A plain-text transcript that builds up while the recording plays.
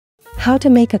How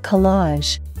to make a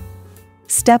collage.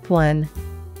 Step 1.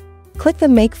 Click the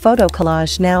Make Photo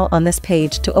Collage now on this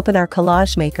page to open our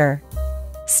Collage Maker.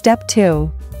 Step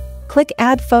 2. Click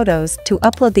Add Photos to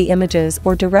upload the images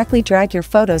or directly drag your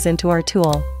photos into our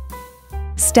tool.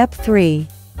 Step 3.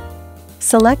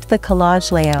 Select the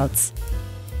collage layouts.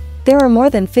 There are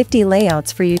more than 50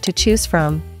 layouts for you to choose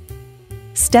from.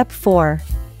 Step 4.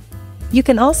 You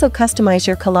can also customize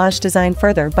your collage design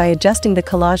further by adjusting the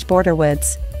collage border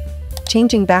widths,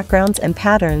 changing backgrounds and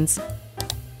patterns,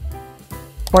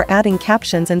 or adding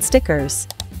captions and stickers.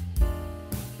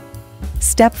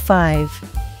 Step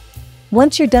 5.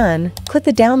 Once you're done, click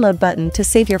the Download button to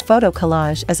save your photo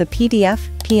collage as a PDF,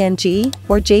 PNG,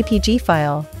 or JPG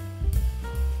file.